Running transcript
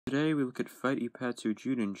Today we look at Fight Ippatsu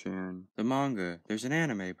Juuden-chan. The manga. There's an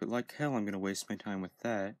anime, but like hell I'm gonna waste my time with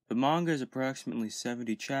that. The manga is approximately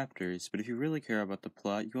 70 chapters, but if you really care about the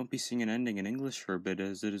plot, you won't be seeing an ending in English for a bit,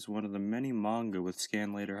 as it is one of the many manga with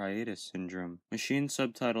scan later hiatus syndrome. Machine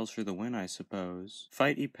subtitles for the win, I suppose.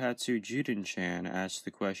 Fight Ippatsu Juuden-chan asks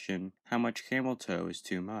the question, how much camel toe is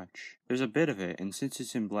too much? There's a bit of it, and since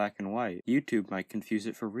it's in black and white, YouTube might confuse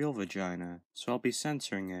it for real vagina, so I'll be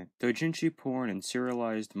censoring it. Doujinshi porn and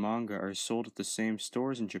serialized manga are sold at the same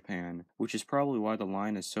stores in Japan, which is probably why the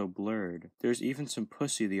line is so blurred. There's even some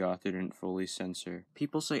pussy the author didn't fully censor.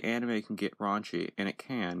 People say anime can get raunchy, and it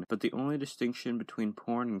can, but the only distinction between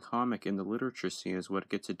porn and comic in the literature scene is what it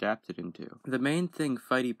gets adapted into. The main thing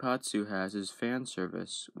Fight Ippatsu has is fan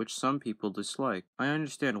service, which some people dislike. I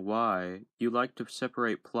understand why. You like to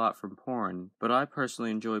separate plot from porn, but I personally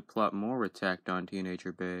enjoy plot more with tacked on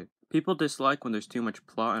teenager bait. People dislike when there's too much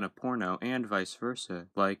plot in a porno, and vice versa.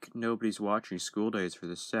 Like, nobody's watching School Days for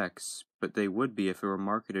the sex, but they would be if it were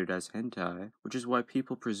marketed as hentai, which is why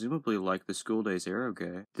people presumably like the School Days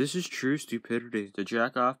eroge. This is true stupidity, to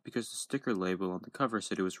jack off because the sticker label on the cover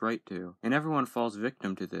said it was right to, and everyone falls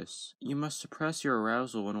victim to this. You must suppress your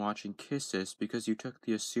arousal when watching kisses because you took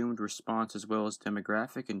the assumed response as well as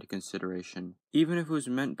demographic into consideration. Even if it was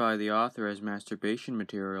meant by the author as masturbation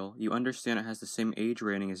material, you understand it has the same age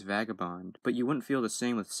rating as Vagabond, but you wouldn't feel the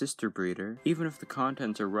same with Sister Breeder. Even if the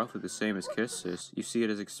contents are roughly the same as Kisses, you see it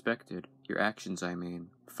as expected. Your actions, I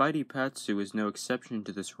mean. Fight Ippatsu is no exception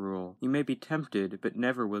to this rule. You may be tempted, but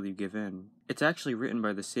never will you give in. It's actually written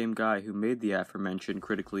by the same guy who made the aforementioned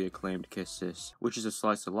critically acclaimed Kisses, which is a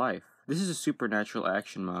slice of life. This is a supernatural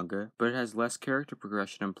action manga, but it has less character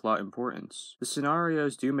progression and plot importance. The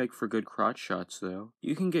scenarios do make for good crotch shots, though.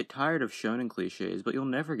 You can get tired of shonen cliches, but you'll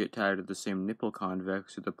never get tired of the same nipple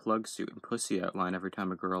convex with a plug suit and pussy outline every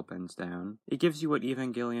time a girl bends down. It gives you what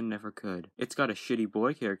Evangelion never could. It's got a shitty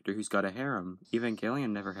boy character who's got a harem. Evangelion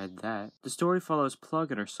never had that. The story follows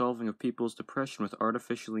Plug and her solving of people's depression with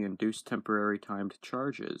artificially induced temporary timed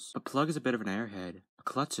charges. But Plug is a bit of an airhead. A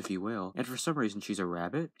klutz, if you will, and for some reason she's a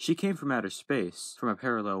rabbit. She came from outer space, from a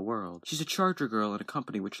parallel world. She's a charger girl in a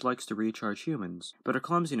company which likes to recharge humans, but her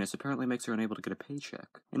clumsiness apparently makes her unable to get a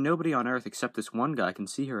paycheck. And nobody on Earth except this one guy can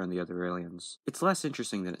see her and the other aliens. It's less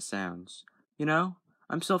interesting than it sounds. You know?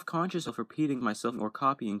 I'm self-conscious of repeating myself or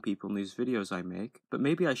copying people in these videos I make, but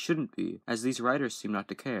maybe I shouldn't be, as these writers seem not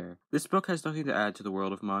to care. This book has nothing to add to the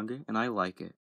world of manga, and I like it.